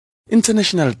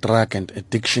International drug and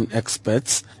addiction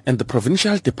experts and the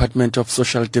Provincial Department of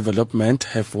Social Development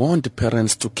have warned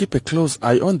parents to keep a close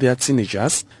eye on their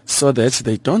teenagers so that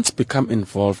they don't become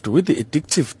involved with the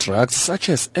addictive drugs such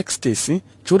as ecstasy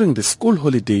during the school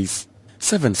holidays.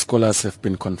 7 scholars have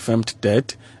been confirmed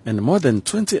dead and more than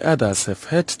 20 others have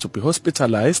had to be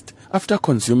hospitalized after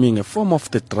consuming a form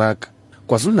of the drug.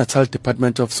 KwaZulu-Natal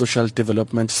Department of Social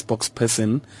Development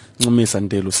spokesperson Nhlanhla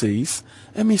Nxele says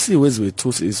MEC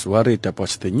Wezwethu is worried about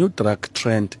the new drug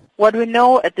trend. What we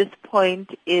know at this point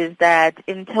is that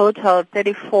in total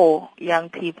 34 young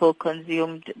people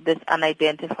consumed this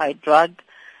unidentified drug.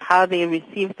 How they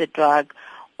received the drug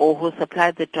or who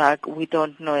supplied the drug, we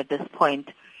don't know at this point.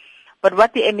 But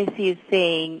what the MEC is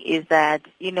saying is that,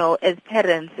 as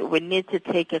parents, we need to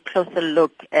take a closer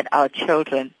look at our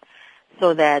children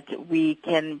so that we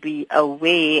can be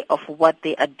aware of what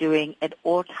they are doing at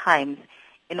all times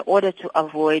in order to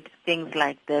avoid things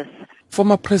like this.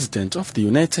 Former President of the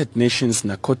United Nations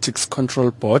Narcotics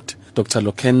Control Board, Dr.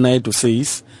 Nhlanhla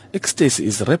says ecstasy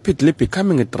is rapidly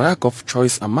becoming a drug of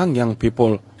choice among young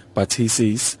people. But he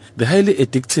says the highly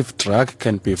addictive drug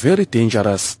can be very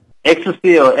dangerous.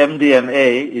 Ecstasy or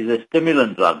MDMA is a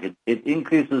stimulant drug. It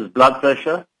increases blood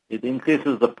pressure, it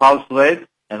increases the pulse rate,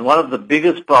 and one of the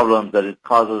biggest problems that it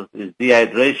causes is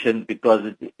dehydration because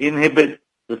it inhibits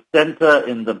the center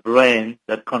in the brain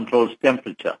that controls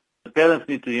temperature. The parents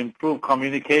need to improve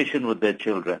communication with their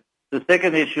children. The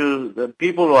second issue, the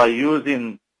people who are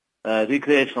using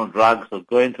recreational drugs or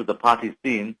going to the party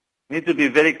scene need to be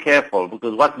very careful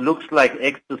because what looks like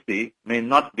ecstasy may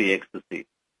not be ecstasy.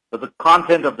 But the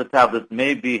content of the tablet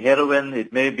may be heroin,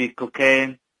 it may be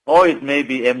cocaine, or it may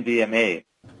be MDMA.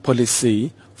 Police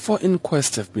say 4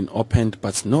 inquests have been opened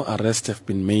but no arrests have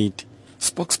been made.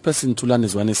 Spokesperson Nhlanhla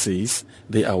Nxele says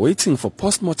they are waiting for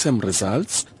post-mortem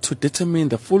results to determine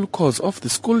the full cause of the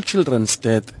school children's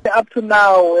death. Up to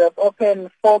now, we have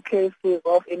opened 4 cases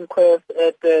of inquest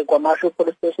at the KwaMashu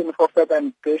police station for further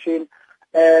investigation.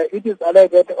 It is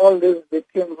alleged that all these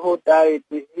victims who died,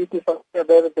 it is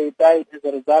that they died as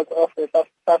a result of a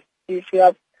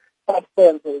suspicious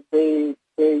substance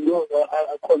they use or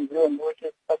consume, which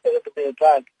is considered to be a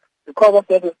drug. Because of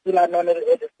that, we still are not at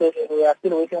the station. We are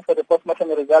still waiting for the post-mortem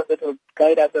results that will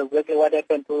guide us exactly what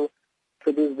happened to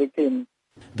these victims.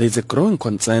 There is a growing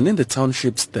concern in the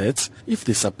townships that if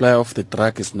the supplier of the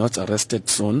drug is not arrested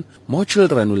soon, more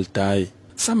children will die.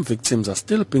 Some victims are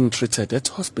still being treated at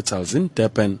hospitals in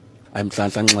Durban. I'm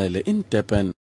Nhlanhla Nxele in Durban.